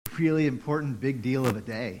really important, big deal of a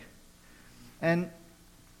day. And,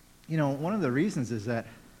 one of the reasons is that,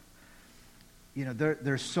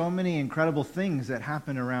 there's so many incredible things that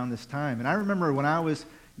happen around this time. And I remember when I was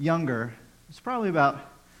younger, it's probably about,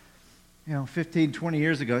 15, 20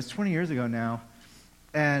 years ago. It's 20 years ago now.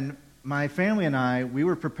 And my family and I, we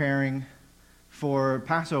were preparing for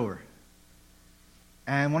Passover.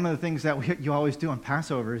 And one of the things that you always do on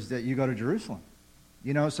Passover is that you go to Jerusalem.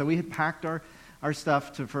 So we had packed our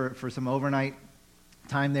stuff for some overnight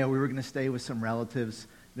time there. We were going to stay with some relatives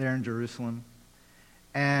there in Jerusalem.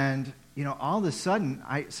 And, all of a sudden,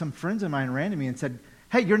 some friends of mine ran to me and said,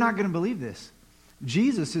 "Hey, you're not going to believe this.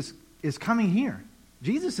 Jesus is coming here.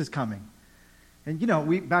 Jesus is coming." And,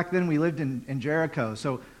 back then we lived in Jericho,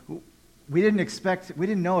 so we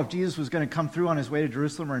didn't know if Jesus was going to come through on his way to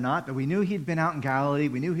Jerusalem or not, but we knew he'd been out in Galilee.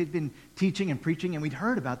 We knew he'd been teaching and preaching, and we'd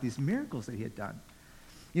heard about these miracles that he had done.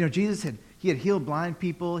 Jesus had healed blind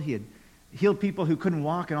people. He had healed people who couldn't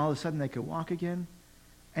walk, and all of a sudden they could walk again,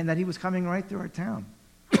 and that he was coming right through our town.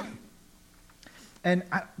 And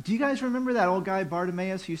do you guys remember that old guy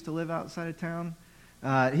Bartimaeus who used to live outside of town?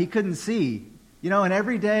 He couldn't see. And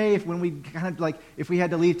every day, if we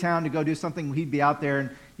had to leave town to go do something, he'd be out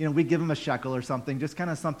there, and we'd give him a shekel or something, just kind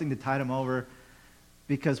of something to tide him over,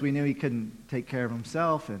 because we knew he couldn't take care of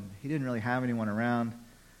himself, and he didn't really have anyone around.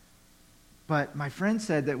 But my friend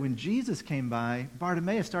said that when Jesus came by,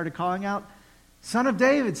 Bartimaeus started calling out, Son of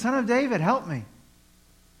David, help me."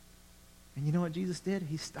 And you know what Jesus did?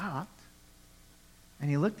 He stopped, and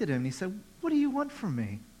he looked at him, and he said, "What do you want from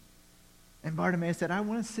me?" And Bartimaeus said, "I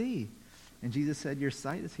want to see." And Jesus said, "Your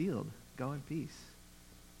sight is healed. Go in peace."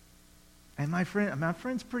 And my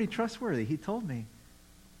friend's pretty trustworthy. He told me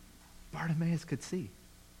Bartimaeus could see.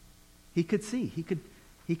 He could see.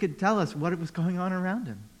 He could tell us what was going on around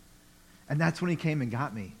him. And that's when he came and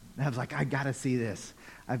got me. And I was like, I got to see this.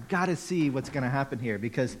 I've got to see what's going to happen here,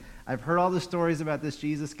 because I've heard all the stories about this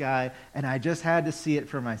Jesus guy, and I just had to see it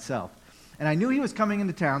for myself. And I knew he was coming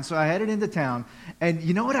into town, so I headed into town. And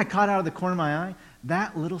you know what I caught out of the corner of my eye?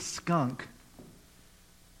 That little skunk,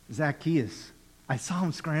 Zacchaeus. I saw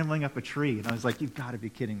him scrambling up a tree, and I was like, you've got to be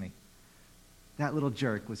kidding me. That little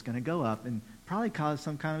jerk was going to go up and probably cause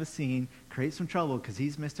some kind of a scene, create some trouble, because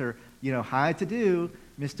he's Mr., high-to-do,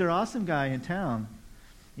 Mr. Awesome guy in town.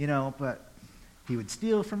 But he would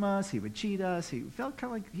steal from us, he would cheat us, he felt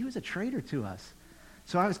kind of like he was a traitor to us.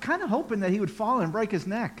 So I was kind of hoping that he would fall and break his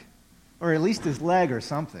neck, or at least his leg or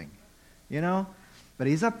something, But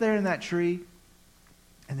he's up there in that tree,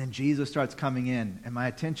 and then Jesus starts coming in, and my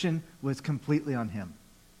attention was completely on him.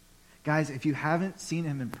 Guys, if you haven't seen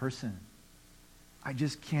him in person, I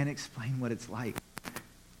just can't explain what it's like.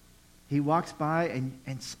 He walks by, and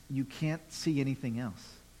you can't see anything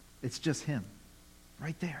else. It's just him,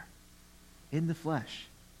 right there, in the flesh.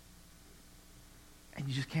 And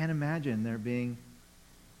you just can't imagine there being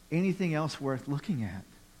anything else worth looking at.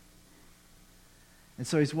 And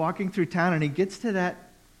so he's walking through town, and he gets to that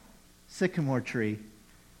sycamore tree.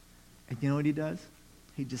 And you know what he does?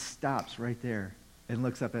 He just stops right there and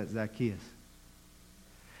looks up at Zacchaeus.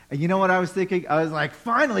 And you know what I was thinking? I was like,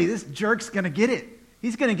 finally, this jerk's going to get it.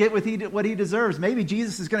 He's going to get what he deserves. Maybe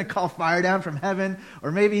Jesus is going to call fire down from heaven,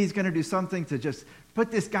 or maybe he's going to do something to just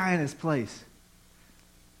put this guy in his place.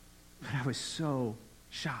 But I was so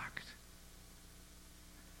shocked.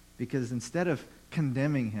 Because instead of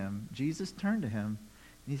condemning him, Jesus turned to him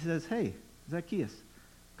and he says, "Hey, Zacchaeus,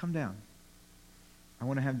 come down. I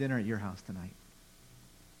want to have dinner at your house tonight."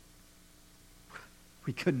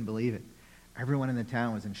 We couldn't believe it. Everyone in the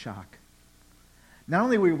town was in shock. Not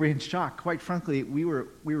only were we in shock, quite frankly, we were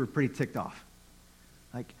pretty ticked off.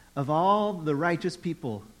 Like, of all the righteous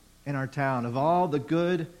people in our town, of all the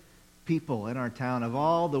good people in our town, of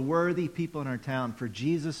all the worthy people in our town, for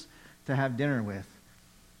Jesus to have dinner with,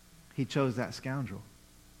 he chose that scoundrel.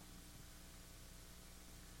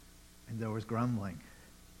 And there was grumbling.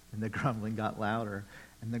 And the grumbling got louder,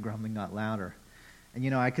 and the grumbling got louder.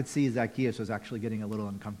 And I could see Zacchaeus was actually getting a little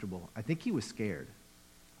uncomfortable. I think he was scared.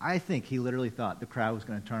 I think he literally thought the crowd was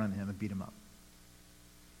going to turn on him and beat him up.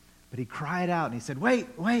 But he cried out and he said, wait.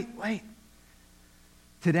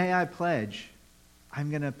 Today I pledge I'm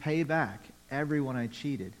going to pay back everyone I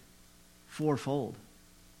cheated fourfold.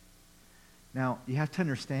 Now, you have to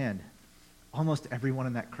understand, almost everyone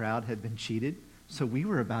in that crowd had been cheated, so we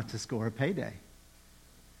were about to score a payday.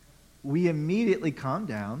 We immediately calmed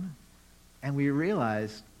down, and we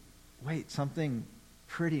realized, wait, something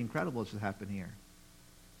pretty incredible just happened here.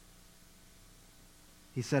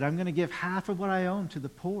 He said, I'm going to give half of what I own to the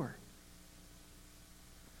poor.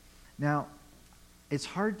 Now, it's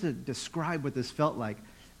hard to describe what this felt like,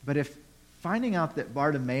 but if Finding out that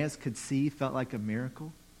Bartimaeus could see felt like a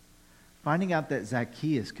miracle. Finding out that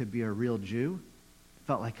Zacchaeus could be a real Jew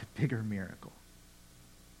felt like a bigger miracle.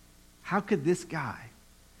 How could this guy,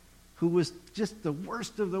 who was just the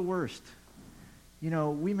worst of the worst,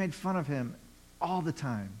 we made fun of him all the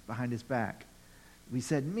time behind his back. We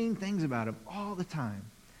said mean things about him all the time.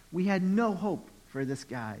 We had no hope for this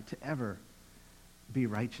guy to ever be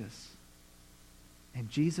righteous. And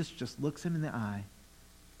Jesus just looks him in the eye,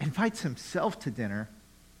 invites himself to dinner,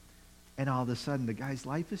 and all of a sudden the guy's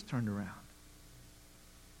life is turned around.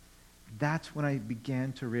 That's when I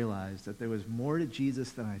began to realize that there was more to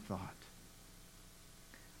Jesus than I thought.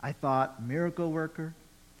 I thought miracle worker.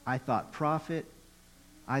 I thought prophet.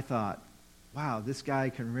 I thought, wow, this guy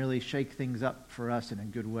can really shake things up for us in a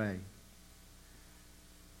good way.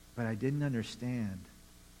 But I didn't understand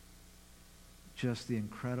just the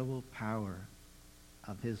incredible power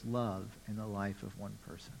of his love in the life of one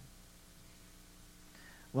person.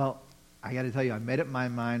 Well, I got to tell you, I made up my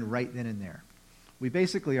mind right then and there. We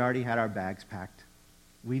basically already had our bags packed.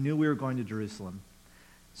 We knew we were going to Jerusalem.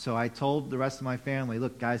 So I told the rest of my family,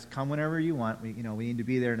 look, guys, come whenever you want. We need to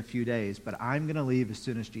be there in a few days, but I'm going to leave as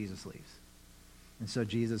soon as Jesus leaves. And so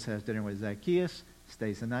Jesus has dinner with Zacchaeus,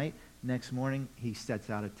 stays the night. Next morning, he sets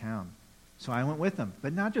out of town. So I went with him.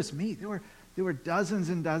 But not just me. There were dozens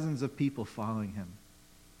and dozens of people following him.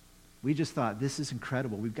 We just thought, this is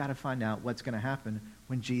incredible. We've got to find out what's going to happen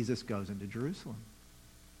when Jesus goes into Jerusalem.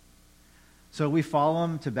 So we follow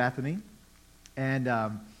him to Bethany. And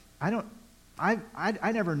I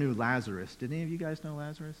never knew Lazarus. Did any of you guys know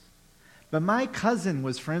Lazarus? But my cousin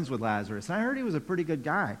was friends with Lazarus. And I heard he was a pretty good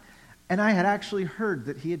guy. And I had actually heard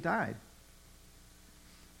that he had died.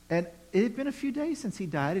 And it had been a few days since he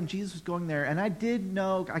died, and Jesus was going there. And I did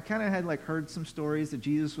know, I kind of had heard some stories that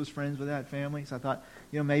Jesus was friends with that family. So I thought,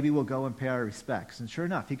 maybe we'll go and pay our respects. And sure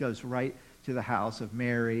enough, he goes right to the house of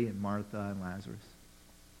Mary and Martha and Lazarus.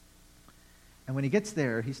 And when he gets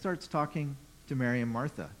there, he starts talking to Mary and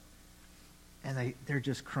Martha. And they're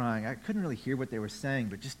just crying. I couldn't really hear what they were saying,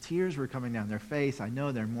 but just tears were coming down their face. I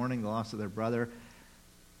know they're mourning the loss of their brother.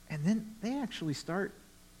 And then they actually start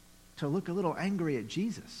to look a little angry at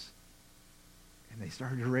Jesus. And they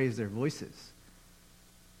started to raise their voices.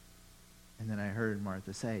 And then I heard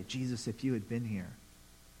Martha say, Jesus, if you had been here,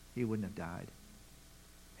 he wouldn't have died.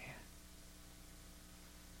 Man.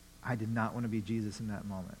 I did not want to be Jesus in that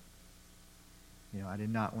moment. I did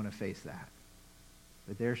not want to face that.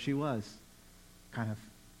 But there she was, kind of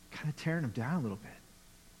tearing him down a little bit.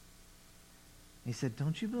 He said,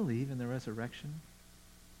 don't you believe in the resurrection?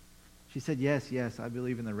 She said, yes, I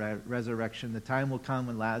believe in the resurrection. The time will come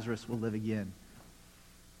when Lazarus will live again.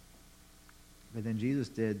 But then Jesus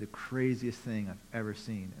did the craziest thing I've ever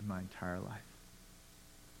seen in my entire life.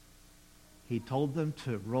 He told them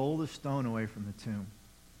to roll the stone away from the tomb.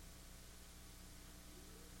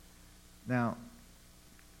 Now,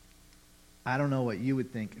 I don't know what you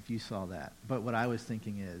would think if you saw that, but what I was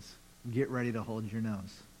thinking is, get ready to hold your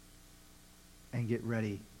nose and get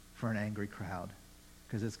ready for an angry crowd,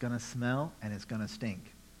 because it's going to smell and it's going to stink.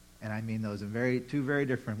 And I mean those in two very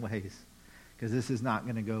different ways, because this is not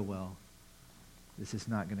going to go well. This is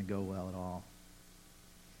not going to go well at all.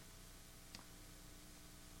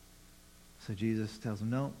 So Jesus tells them,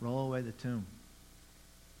 no, roll away the tomb.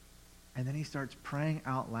 And then he starts praying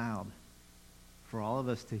out loud for all of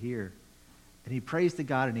us to hear. And he prays to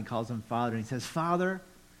God and he calls him Father. And he says, Father,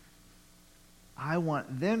 I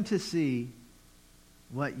want them to see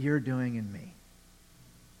what you're doing in me.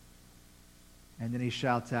 And then he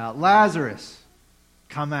shouts out, Lazarus,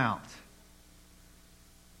 come out.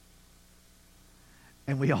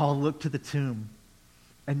 And we all looked to the tomb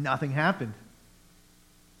and nothing happened.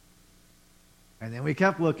 And then we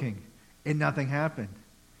kept looking and nothing happened.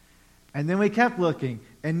 And then we kept looking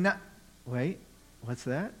and wait, what's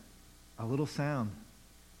that? A little sound.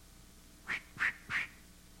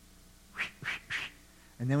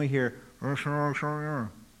 And then we hear, and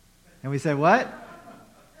we say, what?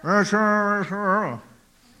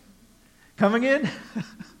 Coming in?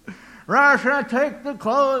 Take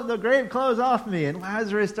the grave clothes off me. And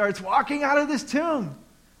Lazarus starts walking out of this tomb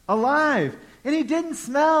alive. And he didn't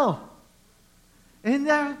smell. And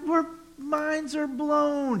our minds are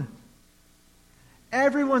blown.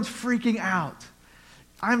 Everyone's freaking out.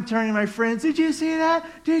 I'm turning to my friends, did you see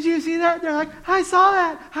that? Did you see that? They're like, I saw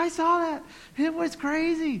that. It was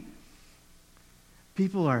crazy.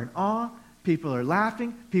 People are in awe. People are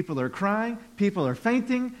laughing. People are crying. People are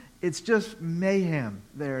fainting. It's just mayhem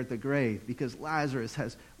there at the grave because Lazarus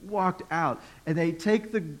has walked out. And they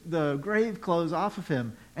take the grave clothes off of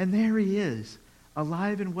him. And there he is,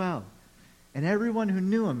 alive and well. And everyone who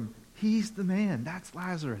knew him, He's the man. That's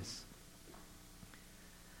Lazarus.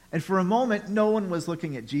 And for a moment, no one was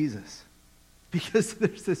looking at Jesus because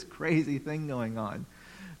there's this crazy thing going on.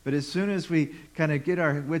 But as soon as we kind of get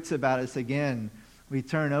our wits about us again, we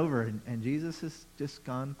turn over, and Jesus has just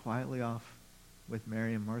gone quietly off with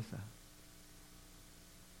Mary and Martha.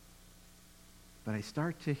 But I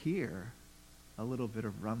start to hear a little bit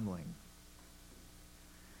of rumbling.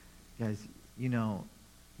 Guys, you know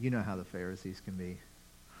how the Pharisees can be.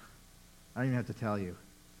 I don't even have to tell you.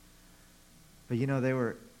 But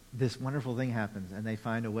this wonderful thing happens, and they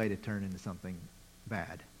find a way to turn into something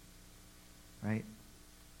bad. Right?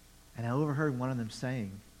 And I overheard one of them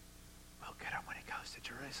saying, "We'll get him when he goes to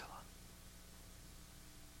Jerusalem.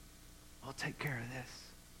 We'll take care of this."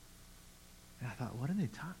 And I thought, what do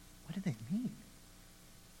they mean?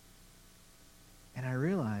 And I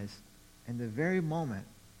realized in the very moment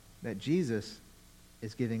that Jesus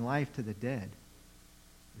is giving life to the dead,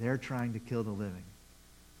 they're trying to kill the living.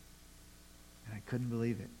 And I couldn't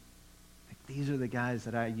believe it. Like, these are the guys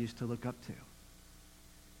that I used to look up to.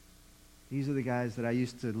 These are the guys that I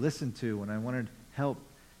used to listen to when I wanted help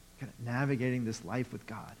kind of navigating this life with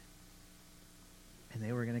God. And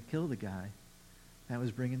they were going to kill the guy that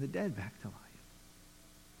was bringing the dead back to life.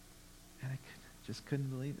 And I just couldn't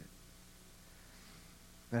believe it.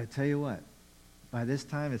 But I tell you what, by this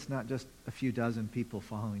time, it's not just a few dozen people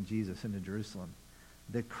following Jesus into Jerusalem.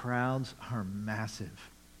 The crowds are massive.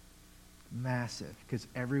 Massive. Because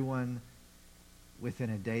everyone within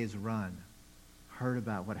a day's run heard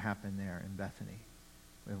about what happened there in Bethany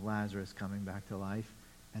with Lazarus coming back to life,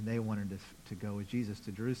 and they wanted to go with Jesus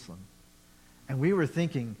to Jerusalem. And we were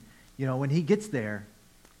thinking, when he gets there,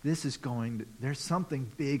 there's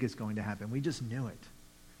something big is going to happen. We just knew it.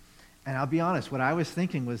 And I'll be honest, what I was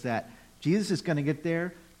thinking was that Jesus is going to get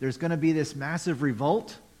there. There's going to be this massive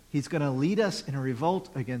revolt. He's going to lead us in a revolt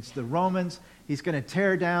against the Romans. He's going to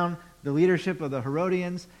tear down the leadership of the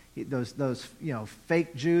Herodians, those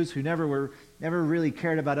fake Jews who never really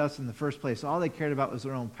cared about us in the first place. All they cared about was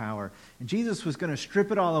their own power. And Jesus was going to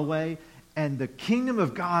strip it all away, and the kingdom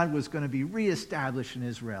of God was going to be reestablished in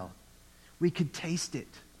Israel. We could taste it.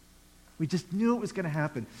 We just knew it was going to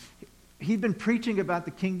happen. He'd been preaching about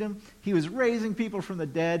the kingdom. He was raising people from the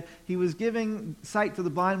dead. He was giving sight to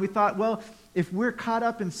the blind. We thought, well, if we're caught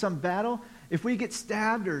up in some battle, if we get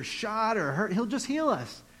stabbed or shot or hurt, he'll just heal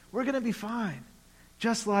us. We're going to be fine.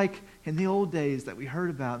 Just like in the old days that we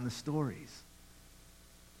heard about in the stories.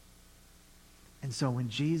 And so when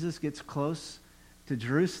Jesus gets close to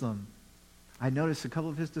Jerusalem, I noticed a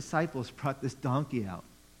couple of his disciples brought this donkey out.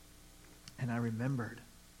 And I remembered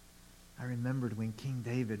when King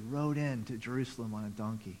David rode into Jerusalem on a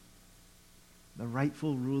donkey, the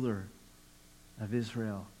rightful ruler of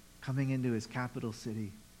Israel, coming into his capital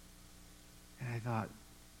city. And I thought,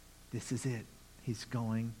 this is it. He's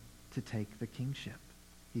going to take the kingship.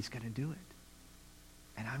 He's going to do it.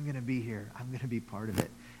 And I'm going to be here. I'm going to be part of it.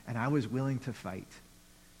 And I was willing to fight.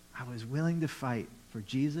 I was willing to fight for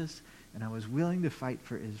Jesus, and I was willing to fight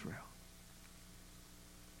for Israel.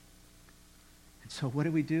 And so what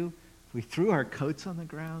do? We threw our coats on the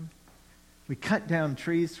ground. We cut down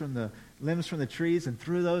limbs from the trees and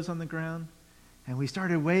threw those on the ground. And we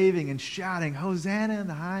started waving and shouting, "Hosanna in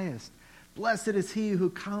the highest. Blessed is he who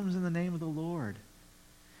comes in the name of the Lord."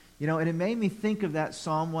 And it made me think of that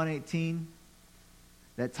Psalm 118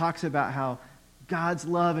 that talks about how God's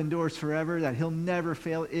love endures forever, that he'll never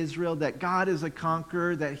fail Israel, that God is a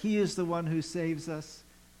conqueror, that he is the one who saves us.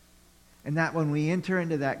 And that when we enter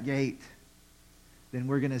into that gate, then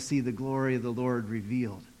we're going to see the glory of the Lord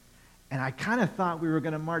revealed. And I kind of thought we were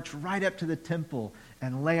going to march right up to the temple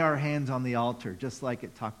and lay our hands on the altar, just like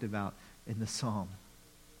it talked about in the psalm.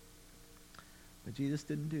 But Jesus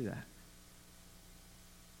didn't do that.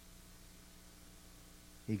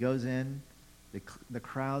 He goes in, the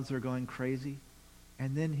crowds are going crazy,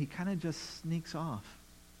 and then he kind of just sneaks off.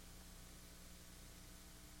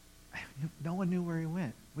 No one knew where he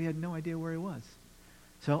went. We had no idea where he was.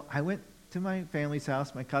 So I went to my family's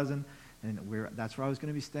house, my cousin, and that's where I was going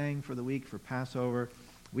to be staying for the week for Passover.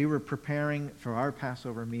 We were preparing for our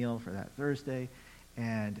Passover meal for that Thursday,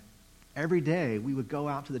 and every day we would go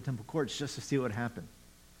out to the temple courts just to see what would happen.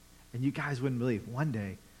 And you guys wouldn't believe, one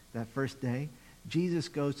day, that first day, Jesus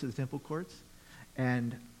goes to the temple courts,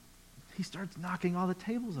 and he starts knocking all the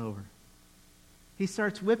tables over. He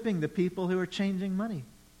starts whipping the people who are changing money.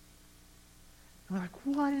 And we're like,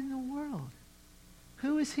 what in the world?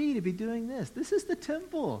 Who is he to be doing this? This is the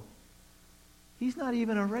temple. He's not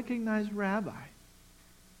even a recognized rabbi.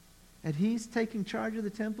 And he's taking charge of the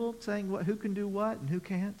temple, saying who can do what and who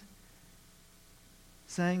can't.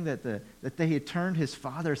 saying that they had turned his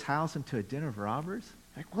father's house into a den of robbers?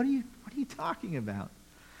 Like, what are you talking about?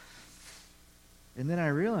 And then I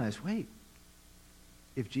realized, wait,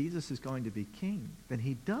 if Jesus is going to be king, then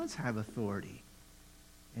he does have authority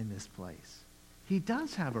in this place. He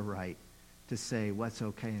does have a right to say what's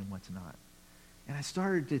okay and what's not. And I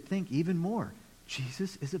started to think even more.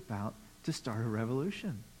 Jesus is about to start a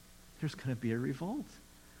revolution. There's going to be a revolt.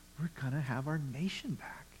 We're going to have our nation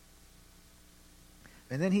back.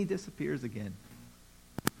 And then he disappears again.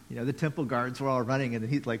 You know, the temple guards were all running, and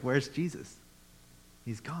he's like, where's Jesus?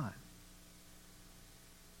 He's gone.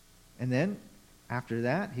 And then, after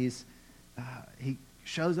that, he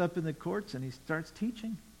shows up in the courts, and he starts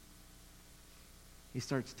teaching. He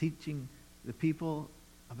starts teaching the people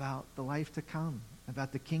about the life to come,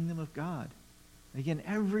 about the kingdom of God. Again,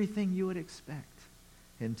 everything you would expect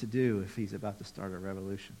him to do if he's about to start a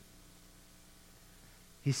revolution.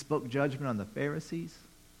 He spoke judgment on the Pharisees.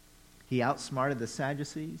 He outsmarted the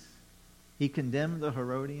Sadducees. He condemned the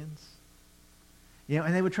Herodians. You know,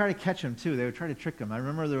 and they would try to catch him too. They would try to trick him. I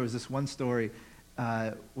remember there was this one story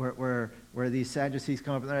where these Sadducees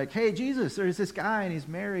come up and they're like, hey, Jesus, there's this guy and he's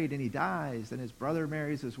married and he dies. And his brother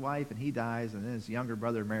marries his wife and he dies. And then his younger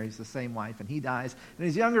brother marries the same wife and he dies. And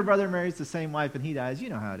his younger brother marries the same wife and he dies. You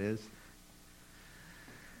know how it is.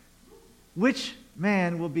 Which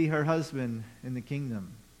man will be her husband in the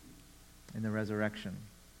kingdom, in the resurrection?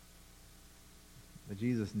 But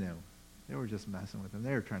Jesus knew. They were just messing with him.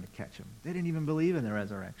 They were trying to catch him. They didn't even believe in the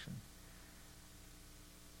resurrection.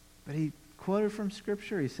 But he quoted from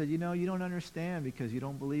Scripture. He said, you know, you don't understand because you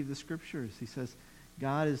don't believe the Scriptures. He says,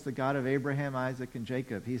 God is the God of Abraham, Isaac, and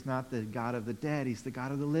Jacob. He's not the God of the dead. He's the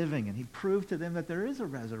God of the living. And he proved to them that there is a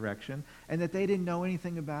resurrection and that they didn't know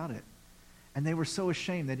anything about it. And they were so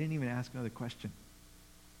ashamed they didn't even ask another question.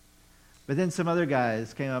 But then some other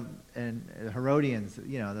guys came up, and Herodians,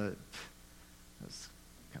 you know, those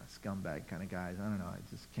kind of scumbag kind of guys. I don't know. I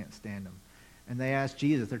just can't stand them. And they asked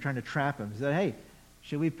Jesus. They're trying to trap him. He said, hey,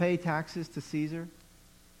 should we pay taxes to Caesar?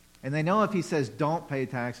 And they know if he says don't pay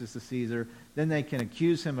taxes to Caesar, then they can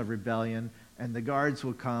accuse him of rebellion, and the guards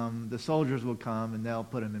will come, the soldiers will come, and they'll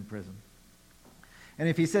put him in prison. And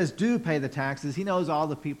if he says do pay the taxes, he knows all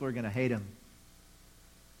the people are going to hate him.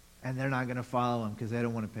 And they're not going to follow him because they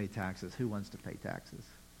don't want to pay taxes. Who wants to pay taxes?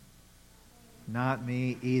 Not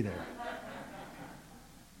me either.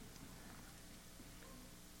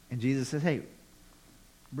 And Jesus says, hey,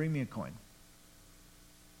 bring me a coin.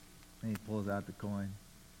 And he pulls out the coin.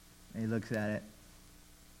 And he looks at it.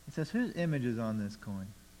 He says, whose image is on this coin?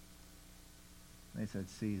 And they said,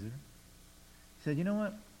 Caesar. He said, you know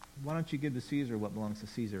what? Why don't you give to Caesar what belongs to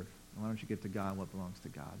Caesar? And why don't you give to God what belongs to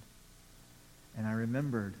God? And I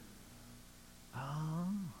remembered, oh,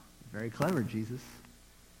 very clever, Jesus.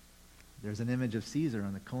 There's an image of Caesar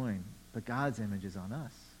on the coin, but God's image is on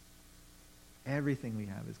us. Everything we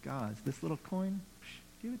have is God's. This little coin,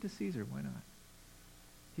 give it to Caesar. Why not?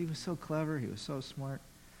 He was so clever. He was so smart.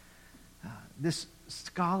 This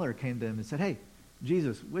scholar came to him and said, hey,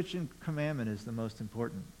 Jesus, which commandment is the most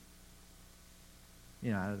important?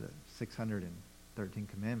 You know, out of the 613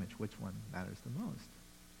 commandments, which one matters the most?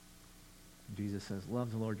 And Jesus says,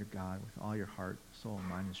 love the Lord your God with all your heart, soul,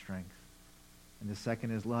 mind, and strength. And the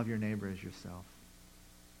second is love your neighbor as yourself.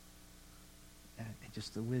 And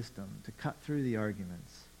just the wisdom to cut through the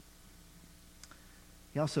arguments.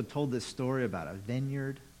 He also told this story about a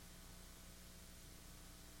vineyard.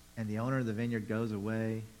 And the owner of the vineyard goes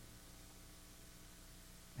away.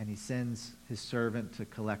 And he sends his servant to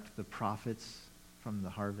collect the profits from the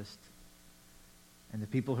harvest. And the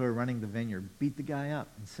people who are running the vineyard beat the guy up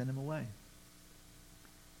and send him away.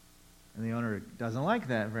 And the owner doesn't like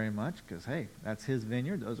that very much because, hey, that's his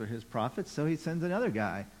vineyard. Those are his profits. So he sends another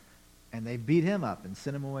guy. And they beat him up and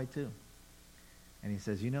send him away too. And he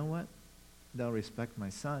says, you know what? They'll respect my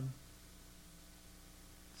son.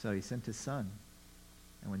 So he sent his son.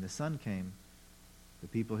 And when the son came, the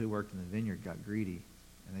people who worked in the vineyard got greedy.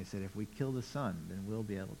 And they said, if we kill the son, then we'll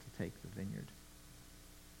be able to take the vineyard.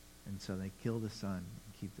 And so they kill the son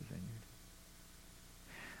and keep the vineyard.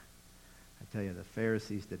 I tell you, the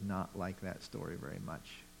Pharisees did not like that story very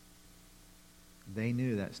much. They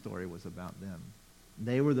knew that story was about them.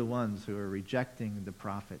 They were the ones who were rejecting the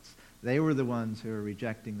prophets. They were the ones who were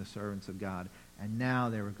rejecting the servants of God. And now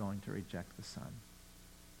they were going to reject the Son.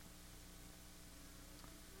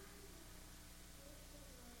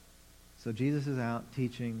 So Jesus is out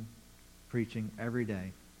teaching, preaching every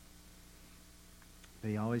day. But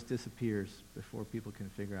he always disappears before people can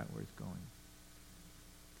figure out where he's going.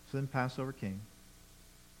 So then Passover came.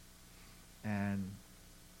 And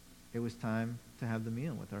it was time to have the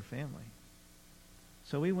meal with our family.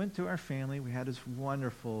 So we went to our family. We had this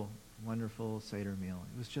wonderful, wonderful Seder meal.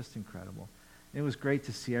 It was just incredible. It was great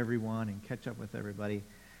to see everyone and catch up with everybody.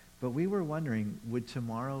 But we were wondering, would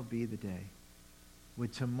tomorrow be the day?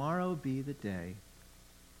 Would tomorrow be the day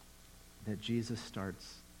that Jesus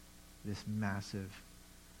starts this massive,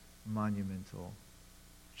 monumental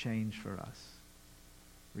change for us?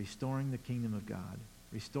 Restoring the kingdom of God,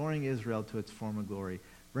 restoring Israel to its former glory,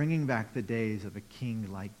 bringing back the days of a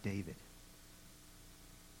king like David.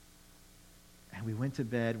 And we went to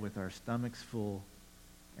bed with our stomachs full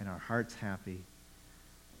and our hearts happy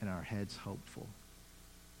and our heads hopeful.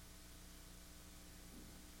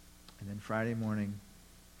 And then Friday morning,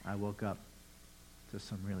 I woke up to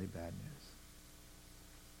some really bad news.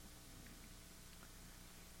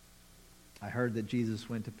 I heard that Jesus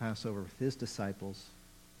went to Passover with his disciples,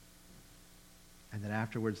 and that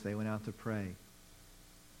afterwards they went out to pray.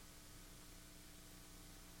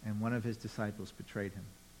 And one of his disciples betrayed him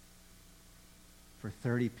for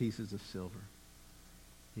 30 pieces of silver.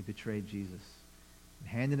 He betrayed Jesus and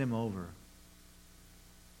handed him over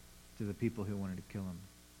to the people who wanted to kill him.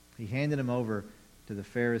 He handed him over to the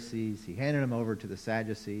Pharisees. He handed him over to the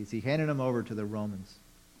Sadducees. He handed him over to the Romans.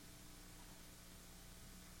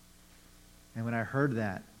 And when I heard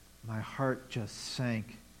that, my heart just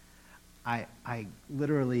sank. I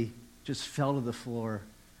literally just fell to the floor,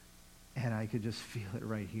 and I could just feel it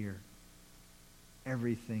right here.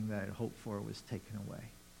 Everything that I had hoped for was taken away.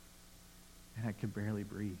 And I could barely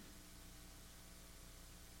breathe.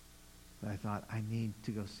 But I thought, I need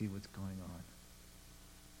to go see what's going on.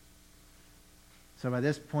 So by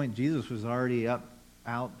this point, Jesus was already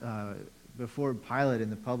out before Pilate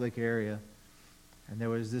in the public area. And there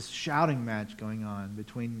was this shouting match going on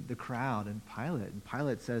between the crowd and Pilate. And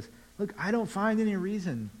Pilate says, look, I don't find any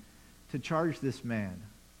reason to charge this man.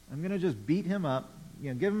 I'm going to just beat him up,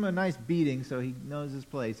 give him a nice beating so he knows his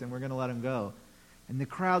place, and we're going to let him go. And the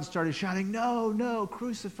crowd started shouting, no, no,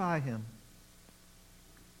 crucify him.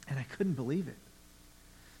 And I couldn't believe it.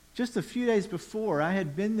 Just a few days before, I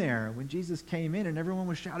had been there when Jesus came in, and everyone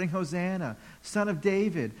was shouting, Hosanna, Son of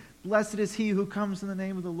David, blessed is he who comes in the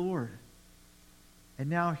name of the Lord. And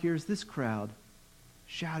now here's this crowd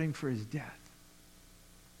shouting for his death.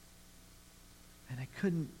 And I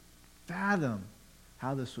couldn't fathom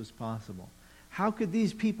how this was possible. How could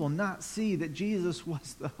these people not see that Jesus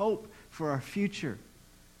was the hope for our future?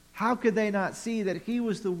 How could they not see that he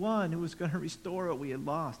was the one who was going to restore what we had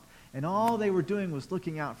lost? And all they were doing was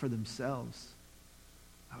looking out for themselves.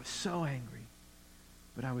 I was so angry,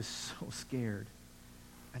 but I was so scared,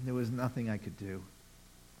 and there was nothing I could do.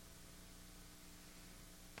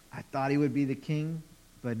 I thought he would be the king,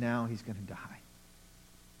 but now he's going to die.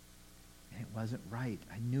 And it wasn't right.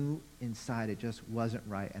 I knew inside it just wasn't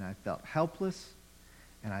right. And I felt helpless,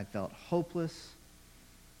 and I felt hopeless.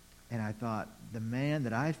 And I thought, the man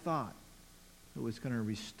that I thought who was going to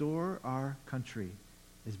restore our country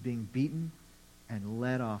is being beaten and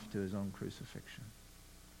led off to his own crucifixion.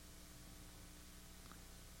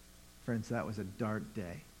 Friends, that was a dark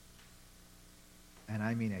day. And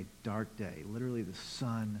I mean a dark day. Literally the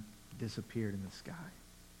sun disappeared in the sky.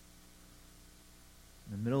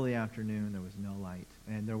 In the middle of the afternoon, there was no light.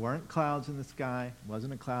 And there weren't clouds in the sky. It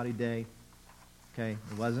wasn't a cloudy day. Okay?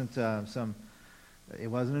 It wasn't it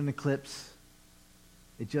wasn't an eclipse.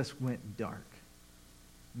 It just went dark.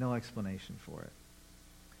 No explanation for it.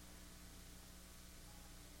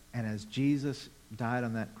 And as Jesus died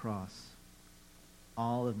on that cross,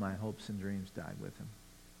 all of my hopes and dreams died with him.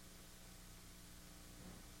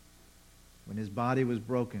 When his body was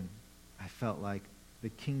broken, I felt like the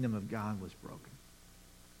kingdom of God was broken.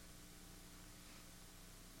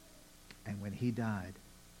 And when he died,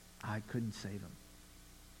 I couldn't save him.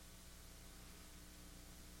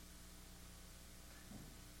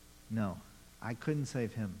 No, I couldn't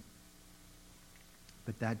save him.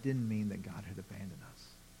 But that didn't mean that God had abandoned us.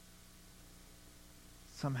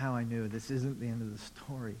 Somehow I knew this isn't the end of the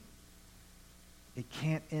story. It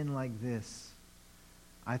can't end like this.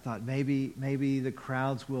 I thought maybe the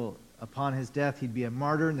crowds will, upon his death, he'd be a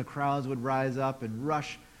martyr, and the crowds would rise up and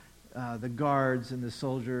rush the guards and the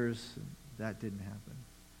soldiers. That didn't happen.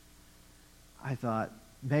 I thought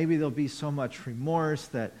maybe there'll be so much remorse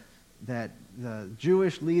that the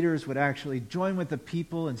Jewish leaders would actually join with the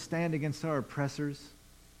people and stand against our oppressors.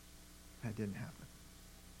 That didn't happen.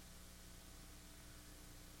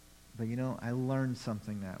 But I learned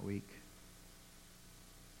something that week.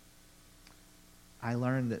 I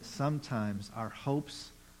learned that sometimes our hopes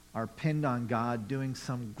are pinned on God doing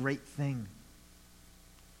some great thing.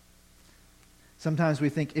 Sometimes we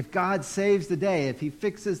think if God saves the day, if he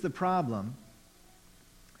fixes the problem,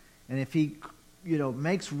 and if he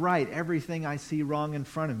makes right everything I see wrong in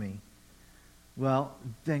front of me, well,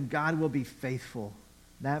 then God will be faithful.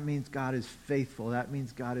 That means God is faithful. That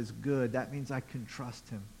means God is good. That means I can trust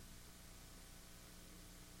him.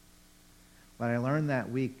 But I learned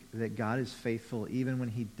that week that God is faithful even when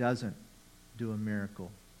he doesn't do a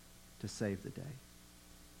miracle to save the day.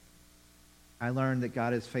 I learned that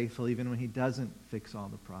God is faithful even when he doesn't fix all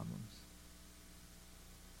the problems.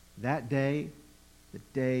 That day, the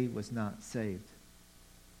day was not saved.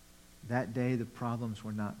 That day, the problems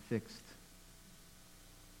were not fixed.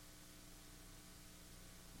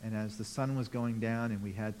 And as the sun was going down and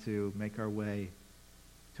we had to make our way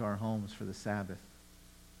to our homes for the Sabbath,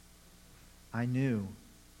 I knew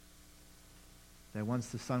that once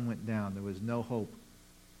the sun went down, there was no hope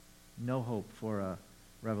for a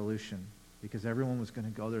revolution, because everyone was going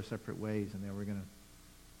to go their separate ways and they were going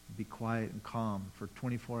to be quiet and calm for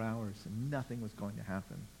 24 hours and nothing was going to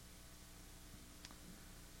happen.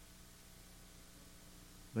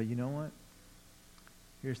 But you know what?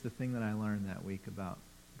 Here's the thing that I learned that week about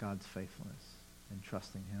God's faithfulness and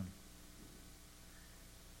trusting him.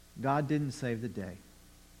 God didn't save the day.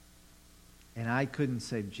 And I couldn't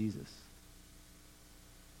save Jesus.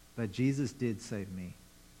 But Jesus did save me.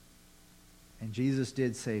 And Jesus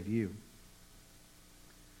did save you.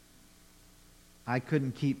 I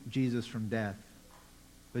couldn't keep Jesus from death,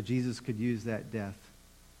 but Jesus could use that death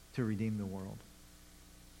to redeem the world.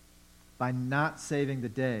 By not saving the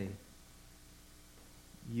day,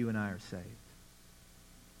 you and I are saved.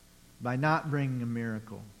 By not bringing a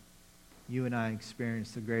miracle, you and I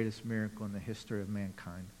experienced the greatest miracle in the history of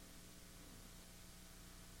mankind.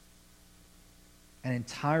 An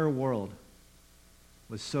entire world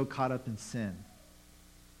was so caught up in sin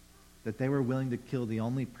that they were willing to kill the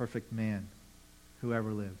only perfect man who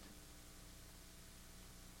ever lived.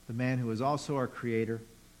 The man who was also our Creator,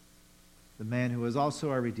 the man who was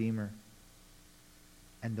also our Redeemer,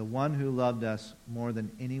 and the one who loved us more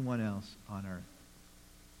than anyone else on earth.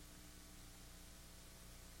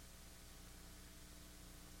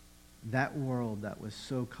 That world that was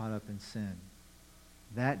so caught up in sin,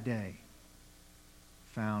 that day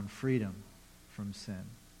found freedom from sin.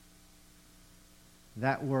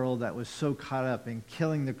 That world that was so caught up in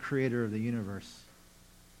killing the Creator of the universe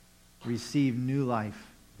received new life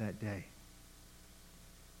that day.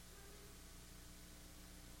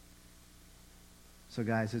 So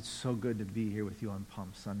guys, it's so good to be here with you on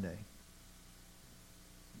Palm Sunday,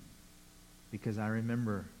 because I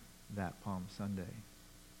remember that Palm Sunday.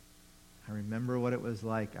 I remember what it was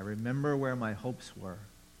like. I remember where my hopes were.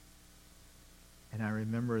 And I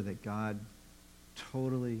remember that God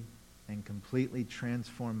totally and completely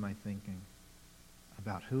transformed my thinking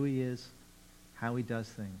about who he is, how he does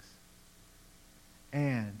things.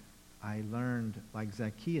 And I learned, like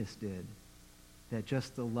Zacchaeus did, that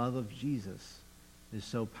just the love of Jesus is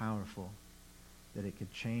so powerful that it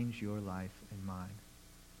could change your life and mine.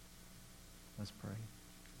 Let's pray.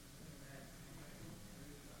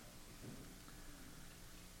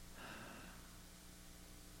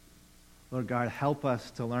 Lord God, help us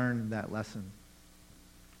to learn that lesson.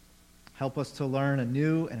 Help us to learn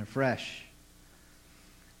anew and afresh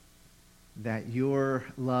that your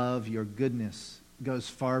love, your goodness goes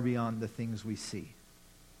far beyond the things we see.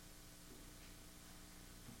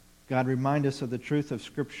 God, remind us of the truth of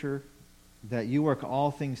Scripture, that you work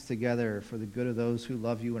all things together for the good of those who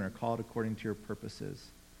love you and are called according to your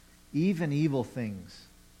purposes. Even evil things,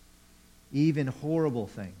 even horrible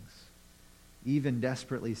things, even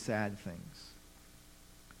desperately sad things.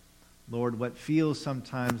 Lord, what feels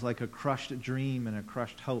sometimes like a crushed dream and a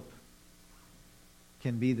crushed hope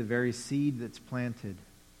can be the very seed that's planted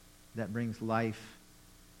that brings life,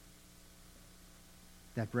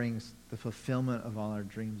 that brings the fulfillment of all our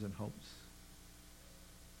dreams and hopes.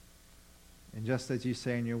 And just as you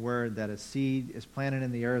say in your word that a seed is planted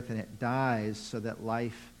in the earth and it dies so that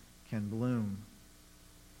life can bloom,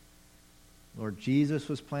 Lord, Jesus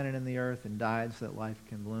was planted in the earth and died so that life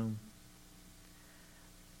can bloom.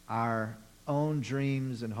 Our own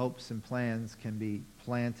dreams and hopes and plans can be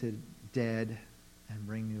planted dead and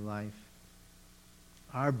bring new life.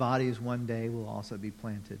 Our bodies one day will also be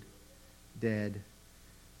planted dead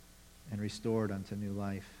and restored unto new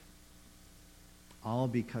life. All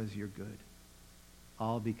because you're good.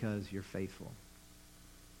 All because you're faithful.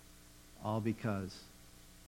 All because